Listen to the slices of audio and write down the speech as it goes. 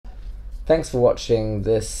Thanks for watching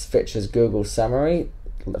this Fetches Google summary.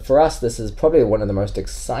 For us, this is probably one of the most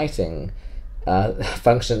exciting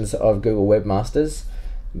functions of Google Webmasters,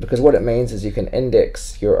 because what it means is you can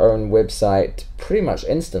index your own website pretty much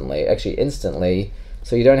instantly, actually instantly,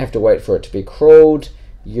 so you don't have to wait for it to be crawled.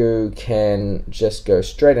 You can just go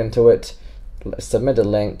straight into it, submit a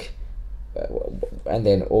link, and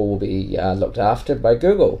then all will be looked after by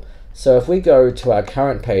Google. So if we go to our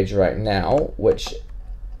current page right now, which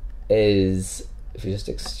is, if you just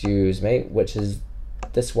excuse me, which is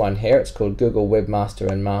this one here, it's called Google Webmaster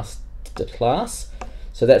and Masterclass.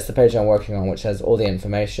 So that's the page I'm working on, which has all the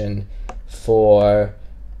information for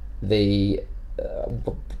the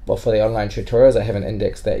online tutorials. I haven't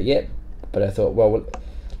indexed that yet, but I thought, well,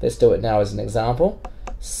 let's do it now as an example.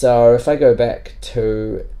 So if I go back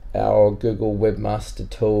to our Google Webmaster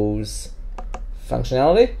Tools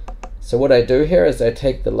functionality, so what I do here is I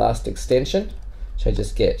take the last extension, which I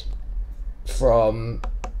just get from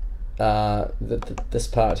this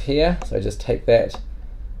part here. So I just take that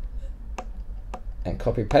and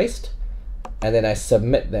copy paste, and then I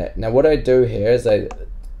submit that. Now what I do here is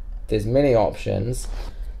there's many options.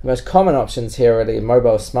 The most common options here are the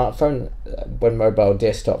mobile smartphone, one mobile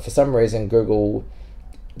desktop. For some reason Google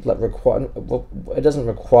it doesn't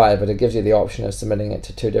require, but it gives you the option of submitting it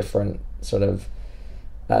to two different sort of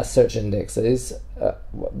search indexes.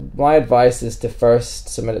 My advice is to first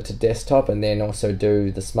submit it to desktop and then also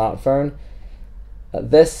do the smartphone.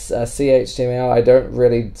 This CHTML, I don't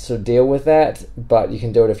really sort of deal with that, but you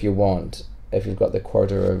can do it if you want, if you've got the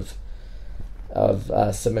quota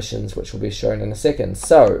of submissions, which will be shown in a second.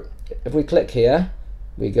 So if we click here,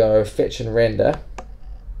 we go fetch and render.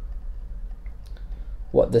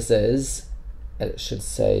 What this is, it should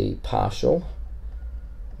say partial.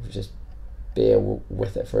 Just bear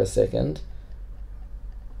with it for a second,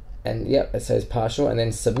 and yep, it says partial, and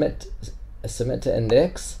then submit to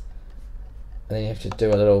index, and then you have to do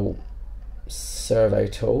a little survey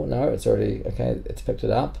tool. No, it's already okay, it's picked it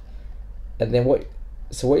up. And then what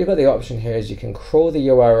you've got the option here is you can crawl the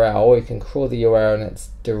URL, or you can crawl the URL and its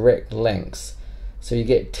direct links. So you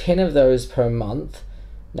get 10 of those per month.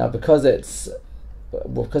 Now because it's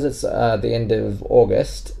the end of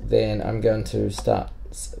August, then I'm going to start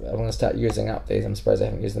using up these. I'm surprised I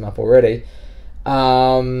haven't used them up already.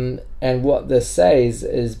 And what this says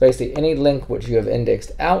is basically any link which you have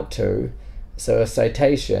indexed out to, so a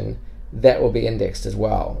citation, that will be indexed as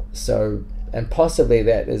well. So, and possibly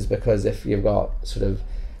that is because if you've got sort of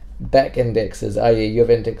back indexes, i.e. you've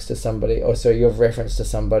indexed to somebody, or so you've referenced to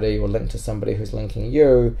somebody or linked to somebody who's linking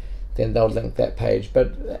you, then they'll link that page.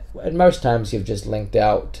 But at most times you've just linked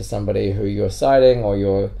out to somebody who you're citing, or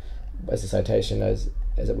you're, as a citation as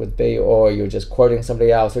it would be, or you're just quoting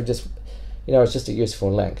somebody else, or just, it's just a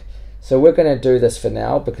useful link. So we're going to do this for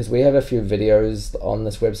now because we have a few videos on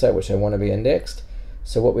this website which I want to be indexed.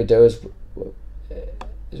 So what we do is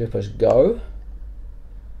we push go.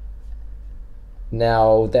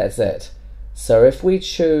 Now that's it. So if we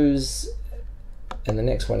choose, and the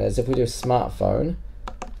next one is if we do smartphone,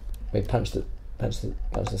 we punch the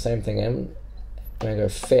same thing in, and we go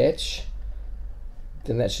fetch,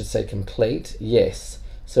 then that should say complete. Yes.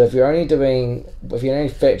 So if you're only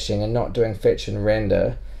fetching and not doing fetch and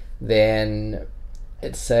render, then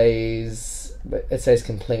it says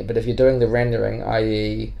complete. But if you're doing the rendering,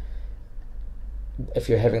 i.e. if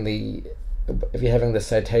you're having the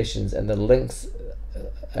citations and the links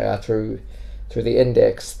through the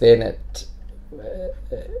index, then it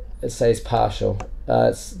says partial.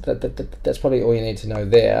 That's probably all you need to know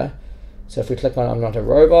there. So if we click on I'm not a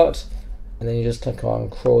robot, and then you just click on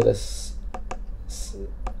crawl this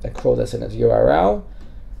in its URL,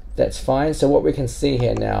 that's fine. So what we can see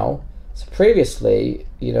here now, so previously,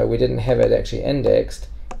 we didn't have it actually indexed.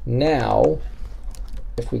 Now,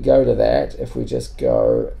 if we go to that, if we just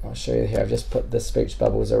go, I'll show you here, I've just put the speech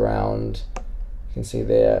bubbles around, you can see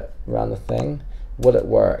there, around the thing. Will it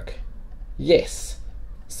work? Yes.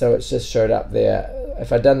 So it's just showed up there.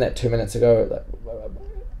 If I'd done that 2 minutes ago,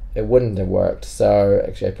 it wouldn't have worked. So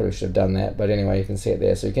actually I probably should have done that, but anyway, you can see it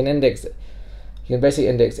there. So you can index it. You can basically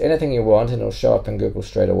index anything you want and it'll show up in Google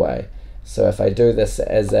straight away. So if I do this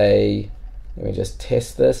as let me just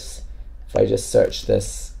test this. If I just search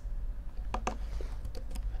this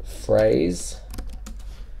phrase,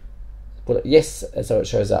 well, yes, so it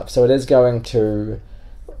shows up. So it's going to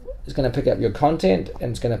pick up your content,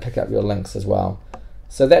 and it's going to pick up your links as well.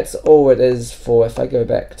 So that's all it is for, if I go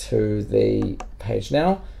back to the page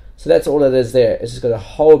now, so that's all it is there. It's just got a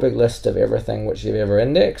whole big list of everything which you've ever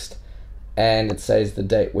indexed, and it says the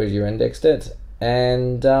date where you indexed it,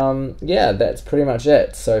 and yeah, that's pretty much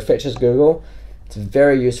it. So Fetches Google, It's a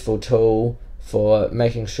very useful tool for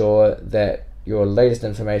making sure that your latest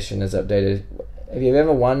information is updated. Have you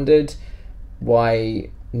ever wondered why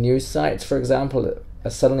news sites, for example, are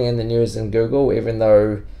suddenly in the news in Google, even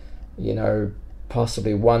though, you know,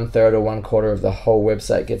 possibly 1/3 or 1/4 of the whole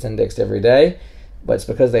website gets indexed every day? But it's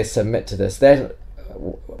because they submit to this. And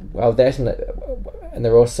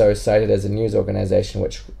they're also cited as a news organization,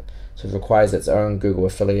 which sort of requires its own Google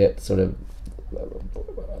affiliate sort of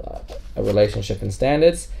a relationship and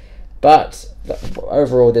standards. But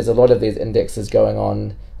overall, there's a lot of these indexes going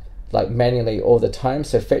on like manually all the time.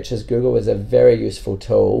 So Fetcher's Google is a very useful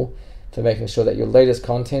tool for making sure that your latest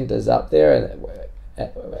content is up there,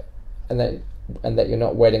 and that you're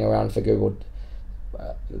not waiting around for Google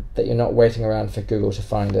to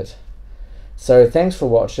find it. So thanks for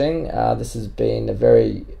watching. This has been a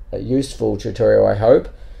very useful tutorial, I hope.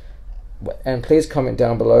 And please comment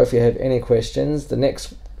down below if you have any questions. The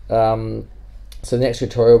next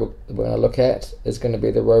tutorial we're going to look at is going to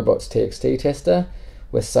be the robots.txt tester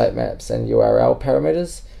with sitemaps and URL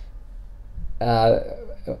parameters.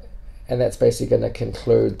 And that's basically going to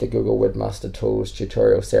conclude the Google Webmaster Tools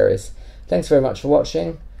tutorial series. Thanks very much for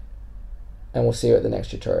watching, and we'll see you at the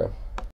next tutorial.